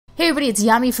Hey everybody, it's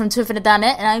Yami from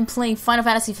Twifinite.net, and I'm playing Final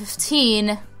Fantasy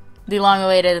 15, the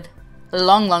long-awaited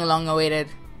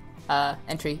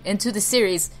entry into the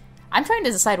series. I'm trying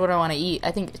to decide what I want to eat. I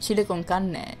think chile con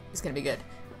carne is going to be good.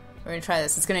 We're going to try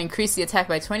this. It's going to increase the attack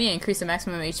by 20 and increase the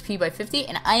maximum HP by 50,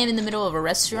 and I am in the middle of a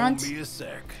restaurant. Won't be a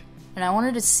sec. And I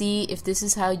wanted to see if this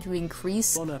is how you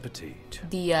increase Bon appetit.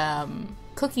 the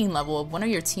cooking level of one of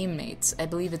your teammates. I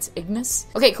believe it's Ignis.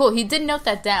 Okay, cool. He did note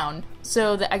that down.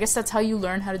 So I guess that's how you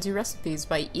learn how to do recipes,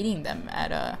 by eating them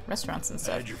at restaurants and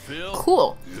stuff. How'd you feel?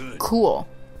 Cool. Good. Cool.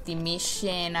 The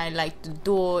mission I like to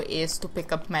do is to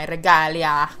pick up my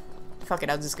regalia. Fuck it,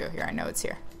 I'll just go here. I know it's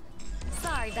here.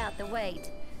 Sorry about the wait.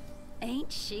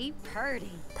 Ain't she purty?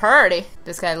 Purdy.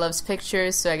 This guy loves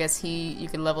pictures, so I guess you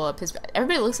can level up his...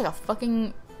 Everybody looks like a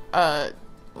fucking,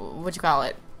 what you call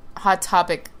it? Hot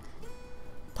Topic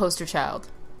poster child.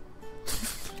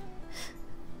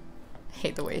 I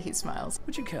hate the way he smiles.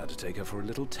 Would you care to take her for a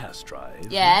little test drive?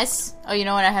 Yes. Oh, you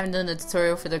know what? I haven't done the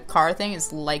tutorial for the car thing.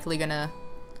 It's likely gonna...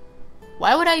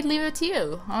 Why would I leave it to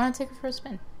you? I want to take her for a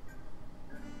spin.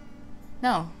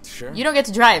 No. Sure. You don't get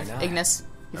to drive, Ignis.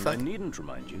 You And fuck. I needn't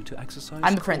remind you to exercise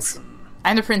I'm the prince. caution.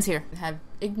 I'm the prince here. Have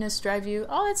Ignis drive you.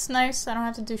 Oh, that's nice. I don't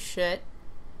have to do shit.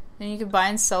 And you can buy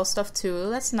and sell stuff too.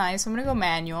 That's nice. I'm gonna go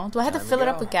manual. Do I have to Time to fill it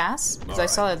up go. with gas? Because I Alright.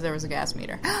 saw that there was a gas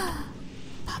meter.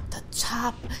 Pop the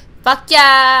top. Fuck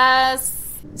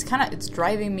yes! It's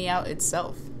driving me out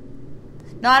itself.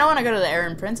 No, I don't want to go to the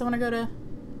Aaron Prince. I want to go to...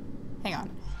 Hang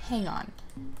on.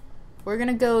 We're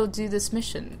gonna go do this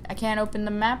mission. I can't open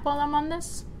the map while I'm on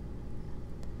this?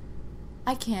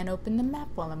 I can't open the map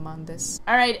while I'm on this.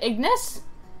 Alright, Ignis.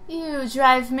 You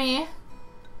drive me.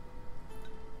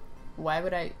 Why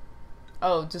would I...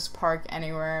 Oh, just park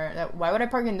anywhere. Why would I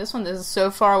park in this one? This is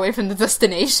so far away from the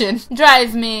destination.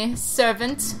 Drive me,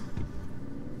 servant.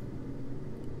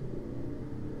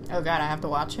 Oh god, I have to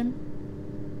watch him?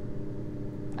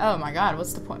 Oh my god,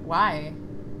 what's the point? Why?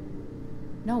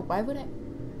 No, why would I...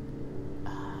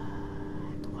 I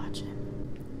have to watch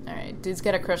him. Alright, dude's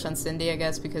got a crush on Cindy, I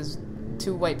guess, because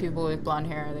two white people with blonde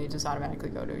hair, they just automatically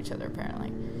go to each other,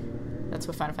 apparently. That's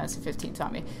what Final Fantasy 15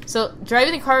 taught me. So,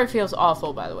 driving the car feels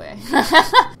awful, by the way.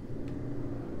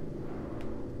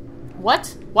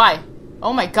 What? Why?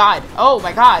 Oh my god. Oh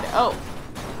my god. Oh.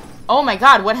 Oh my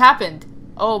god, what happened?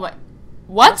 Oh my...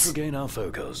 What? Let's regain our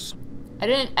focus. I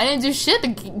didn't do shit.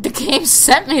 The game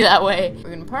sent me that way.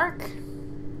 We're gonna park.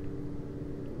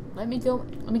 Let me go.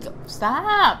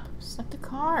 Stop. Stop the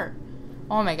car.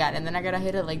 Oh my god, and then I gotta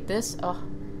hit it like this. Oh,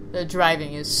 the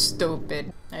driving is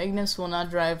stupid. Ignis will not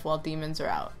drive while demons are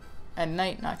out. At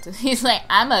night, not to. He's like,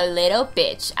 I'm a little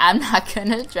bitch. I'm not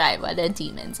gonna drive while the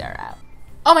demons are out.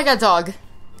 Oh my god, dog.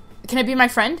 Can I be my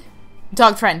friend?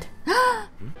 Dog friend.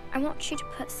 I want you to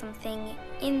put something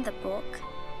in the book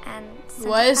and send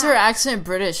Why it is her back. accent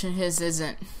British and his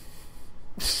isn't?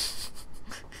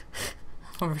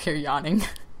 Over here yawning.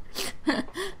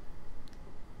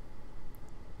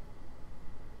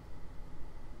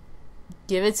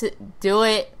 Give it to... Do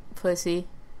it, pussy.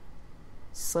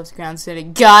 Slipped ground city.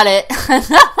 Got it!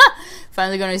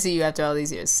 Finally gonna see you after all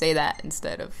these years. Say that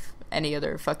instead of any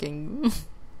other fucking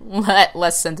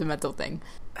less sentimental thing.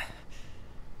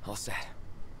 All set.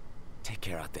 Take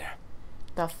care out there.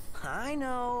 The f... I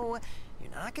know.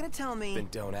 You're not gonna tell me. Then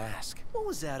don't ask. What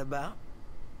was that about?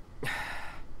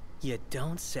 You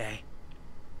don't say.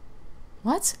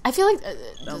 What? I feel like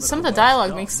Now that some of the the dialogue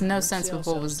work's makes done, no let's sense see with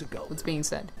what ourselves to go. what's being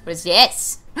said. But it's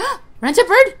yes! Rent a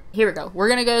bird? Here we go. We're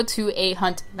gonna go to a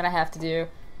hunt that I have to do.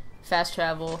 Fast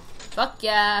travel. Fuck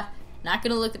yeah! Not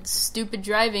gonna look at the stupid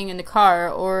driving in the car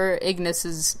or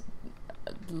Ignis's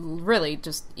really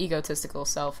just egotistical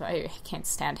self. I can't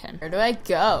stand him. Where do I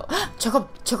go?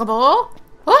 Chocobo?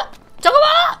 What?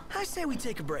 Chocobo! I say we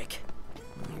take a break.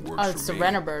 Oh, it's the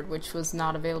Renner bird, which was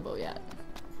not available yet.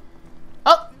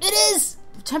 Oh, it is!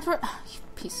 You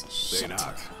piece of Say shit.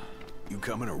 not. You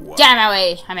coming or what? Get out of my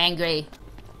way! I'm angry.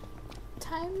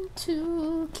 Time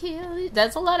to kill you.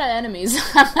 That's a lot of enemies.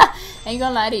 Ain't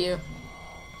gonna lie to you.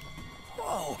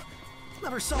 Whoa!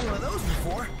 Never saw one of those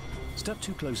before. Step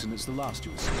too close and it's the last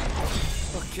you'll see.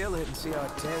 We'll kill it and see how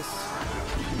it tastes.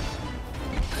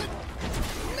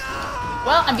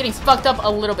 Well, I'm getting fucked up a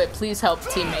little bit. Please help,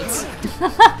 teammates.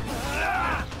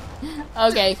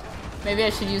 Okay. Maybe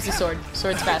I should use the sword.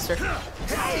 Sword's faster.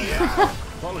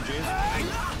 Apologies.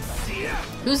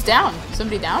 Who's down?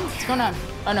 Somebody down? What's going on?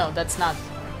 Oh no, that's not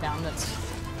down. That's...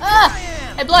 Ah!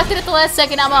 I blocked it at the last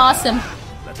second. I'm awesome.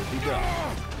 Let it be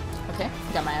done. Okay,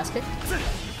 got my ass kicked.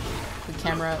 The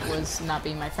camera was not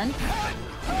being my friend.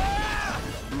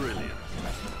 Brilliant.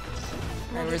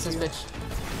 Alright, where's this bitch?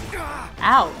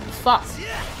 Ow! Fuck.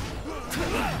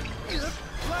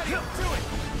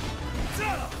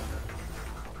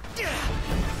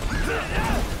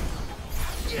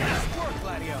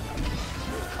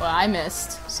 Well, I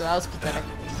missed, so that was pathetic.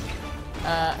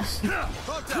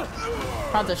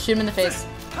 Pronto, shoot him in the face.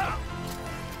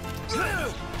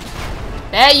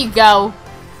 There you go.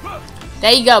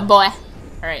 There you go, boy.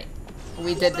 Alright.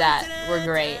 We did that. We're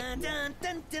great.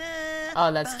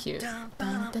 Oh, that's cute. This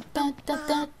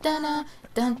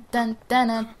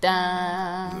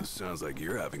sounds like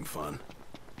you're having fun.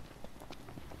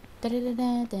 That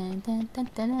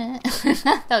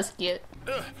was cute.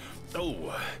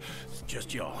 Oh, it's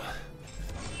just y'all.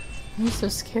 I'm so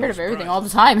scared of everything all the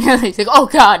time. It's like, oh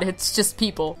god, it's just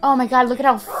people. Oh my god, look at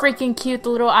how freaking cute the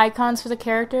little icons for the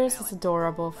characters. That's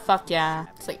adorable. Fuck yeah.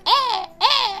 It's like,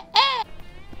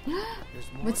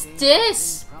 What's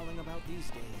this?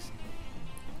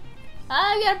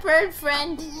 I got a bird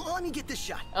friend. Let me get this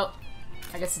shot. Oh,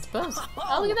 I guess it's a pose.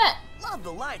 Oh, look at that. Love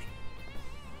the lighting.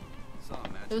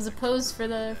 It was a pose for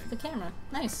the camera.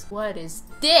 Nice. What is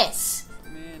this?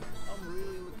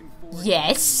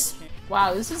 Yes.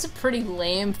 Wow, this is a pretty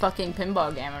lame fucking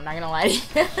pinball game. I'm not gonna lie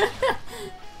to you.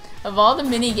 Of all the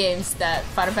mini games that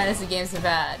Final Fantasy games have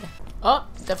had. Oh,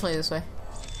 definitely this way.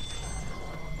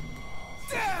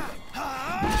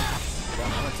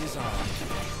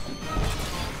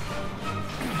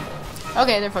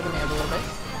 Okay, they're fucking me up a little bit.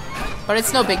 But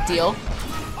it's no big deal.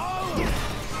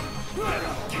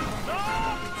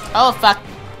 Oh fuck.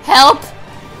 Help!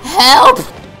 Help!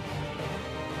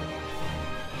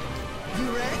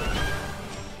 You ready?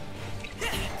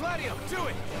 Gladio, do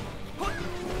it!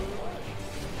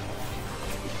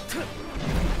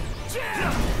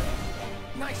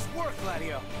 Nice work,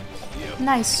 Gladio.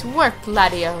 Nice work,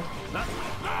 Gladio.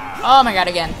 Oh my god,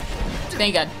 again.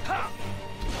 Thank god.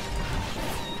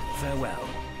 Farewell.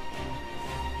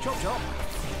 Chop chop.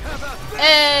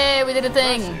 Hey, we did a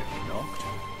thing. Knocked.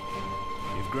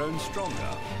 You've grown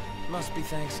stronger. Must be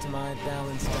thanks to my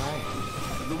balanced diet.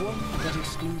 The one that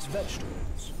excludes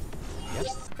vegetables. Yep.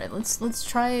 Right, let's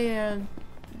try a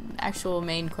actual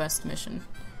main quest mission.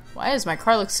 Why does my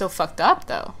car look so fucked up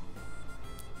though?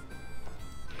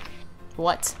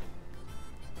 What?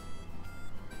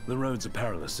 The roads are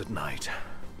perilous at night.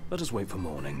 Let us wait for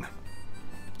morning.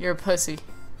 You're a pussy.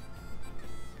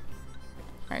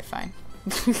 Alright, fine.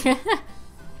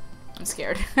 I'm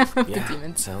scared of the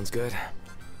demons. Sounds good.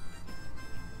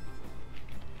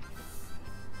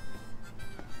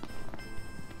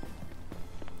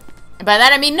 And by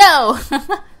that I mean no!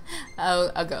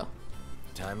 I'll go.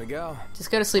 Time to go. Just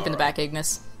go to sleep in the back,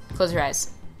 Ignis. Close your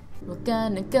eyes. We're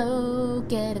gonna go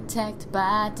get attacked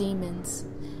by demons.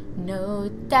 No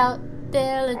doubt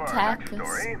they'll attack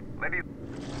us.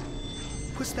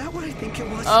 Was that what I think it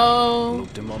was? Oh.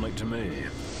 Looked demonic to me.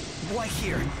 Why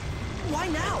here? Why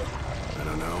now? I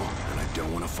don't know, and I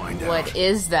don't want to find out. What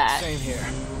is that? Same here.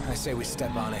 I say we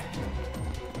step on it.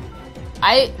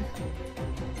 I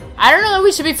don't know that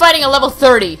we should be fighting a level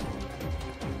 30.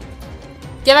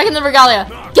 Get back in the regalia.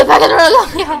 Get back in the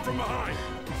regalia.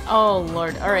 Oh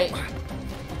lord. All right.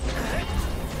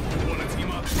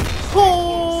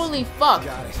 Holy fuck.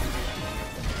 Got it.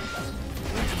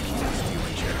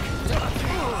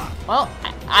 Well,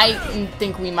 I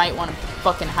think we might want to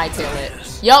fucking hightail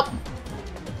it. Yup.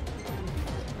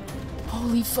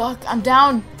 Holy fuck. I'm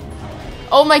down.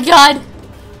 Oh my god.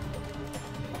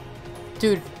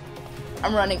 Dude.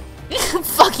 I'm running.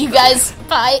 Fuck you guys.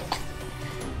 Bye.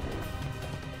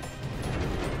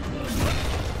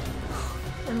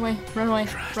 Run away. Run away.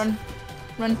 Run.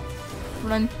 Run.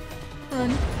 Run.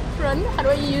 Run. Run. How do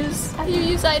you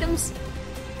use items?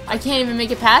 I can't even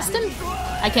make it past him?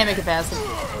 I can't make it past him.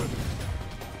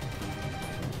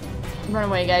 Run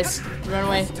away, guys. Run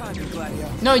away.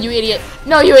 No, you idiot.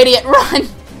 No, you idiot. Run.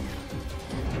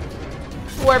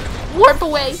 Warp. Warp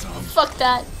away. Fuck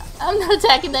that. I'm not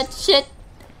attacking that shit.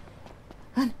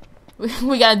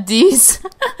 We got D's.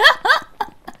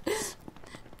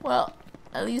 Well,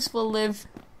 at least we'll live.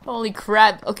 Holy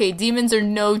crap. Okay, demons are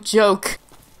no joke.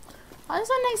 Oh, there's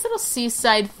a nice little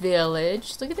seaside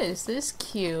village. Look at this. This is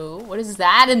cute. What is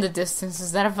that in the distance?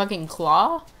 Is that a fucking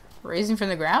claw? Raising from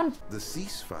the ground? The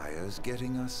ceasefire's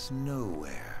getting us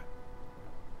nowhere.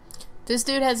 This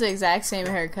dude has the exact same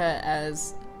haircut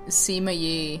as Sima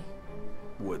Yi.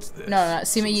 What's this? No, not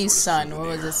Sima Some Yi's sort of son. What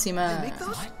was it? souvenir?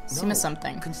 Sima No,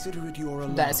 something. Consider it your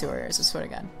allowance. Dynasty Warriors, I swear to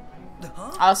God.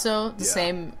 Also, the Yeah.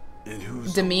 same And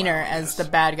who's demeanor allowing as the us?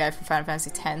 bad guy from Final Fantasy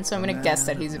X, so I'm gonna guess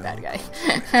that he's a bad guy.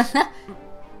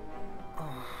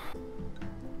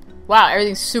 Wow,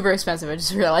 everything's super expensive, I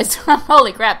just realized.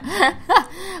 Holy crap.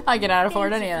 I cannot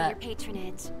afford any of that. Your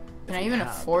patronage. Can I even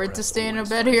afford to stay in a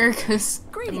bed here? Because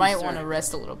I might want to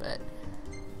rest a little bit.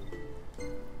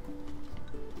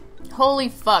 Holy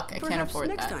fuck, I can't afford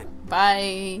that.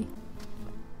 Bye.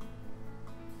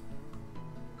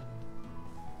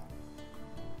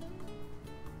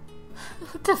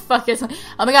 What the fuck is...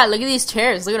 Oh my god, look at these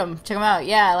chairs. Look at them. Check them out.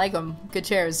 Yeah, I like them. Good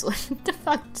chairs. What the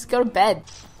fuck? Just go to bed.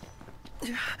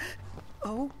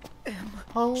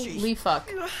 Holy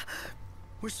fuck.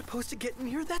 We're supposed to get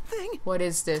near that thing? What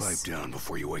is this? Pipe down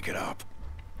before you wake it up.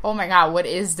 Oh my god, what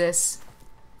is this?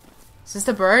 Is this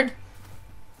the bird?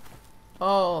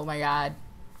 Oh my god.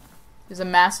 There's a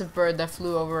massive bird that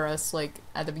flew over us, like,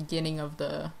 at the beginning of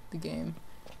the game.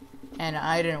 And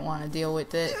I didn't want to deal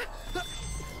with it.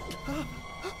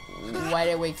 Why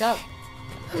did it wake up?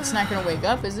 It's not gonna wake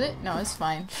up, is it? No, it's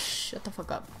fine. Shut the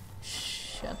fuck up.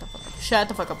 Shut the fuck up. Shut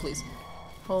the fuck up, please.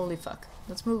 Holy fuck.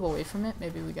 Let's move away from it.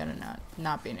 Maybe we gotta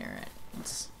not be near it.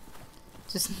 Let's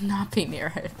just not be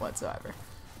near it whatsoever.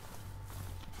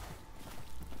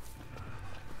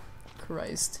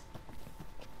 Christ.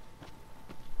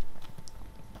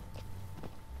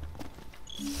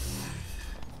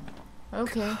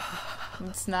 Okay.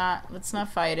 Let's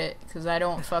not fight it, because I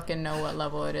don't fucking know what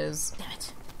level it is. Damn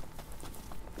it.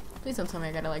 Please don't tell me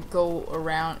I gotta like go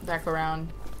around, back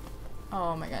around.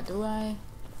 Oh my god, do I?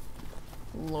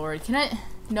 Lord, can I?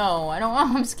 No, I don't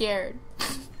want, I'm scared.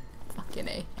 Fucking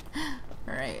A.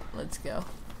 Alright, let's go.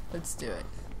 Let's do it.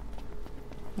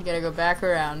 You gotta go back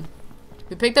around.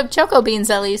 We picked up choco beans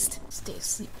at least. Stay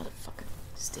asleep, motherfucker.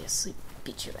 Stay asleep,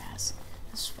 beat your ass.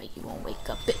 That's right, you won't wake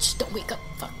up, bitch. Don't wake up,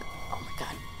 fuck. Oh my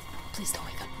god. Please don't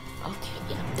wake up. Okay,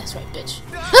 yeah, that's right, bitch.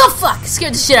 Oh fuck!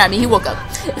 Scared the shit out of me, he woke up.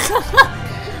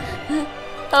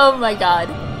 Oh my god.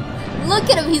 Look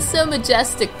at him, he's so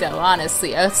majestic though,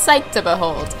 honestly. A sight to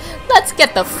behold. Let's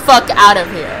get the fuck out of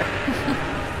here.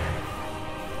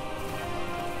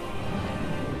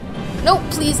 Nope,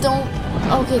 please don't.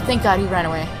 Okay, thank god he ran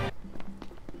away.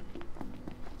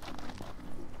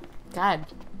 God,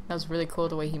 that was really cool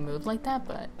the way he moved like that,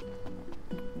 but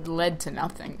led to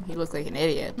nothing. He looked like an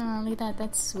idiot. Oh, look at that,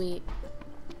 that's sweet.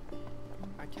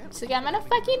 She's like, I'm gonna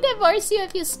fucking divorce you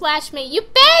if you splash me, you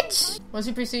bitch! Once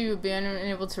you perceive you'll be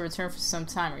unable to return for some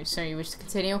time, are you sure you wish to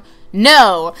continue?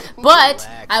 No! But,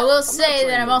 I will say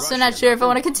that I'm also not sure if I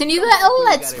want to continue that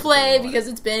Let's Play, because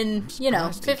it's been, you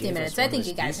know, 50 minutes. I think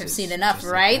you guys have seen enough,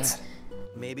 right?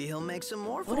 Maybe he'll make some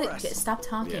more for What us. stop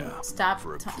talking. Yeah, Stop.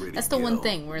 for a pretty That's the one girl.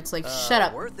 thing where it's like, shut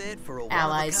up, Worth it for a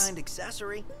allies. one-of-a-kind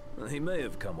accessory. He may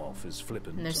have come off as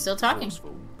flippant And they're still talking.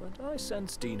 forceful, but I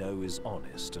sense Dino is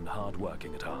honest and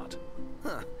hard-working at heart.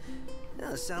 Huh.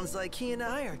 Well, sounds like he and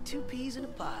I are two peas in a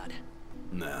pod.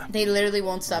 Nah. They literally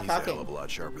won't stop He's a hell talking. of a lot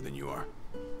sharper than you are.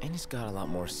 And he's got a lot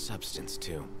more substance,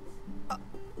 too.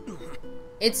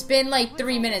 It's been like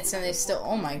 3 minutes and they still.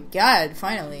 Oh my god,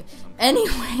 finally.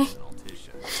 Anyway.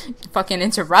 Fucking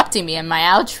interrupting me in my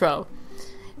outro.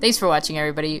 Thanks for watching,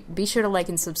 everybody. Be sure to like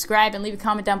and subscribe and leave a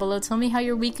comment down below. Tell me how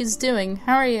your week is doing.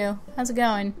 How are you? How's it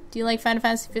going? Do you like Final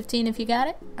Fantasy 15 if you got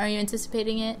it? Are you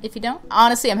anticipating it if you don't?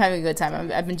 Honestly, I'm having a good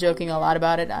time. I've been joking a lot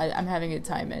about it. I'm having a good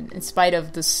time, and in spite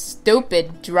of the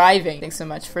stupid driving. Thanks so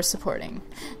much for supporting.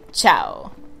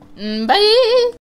 Ciao. Bye!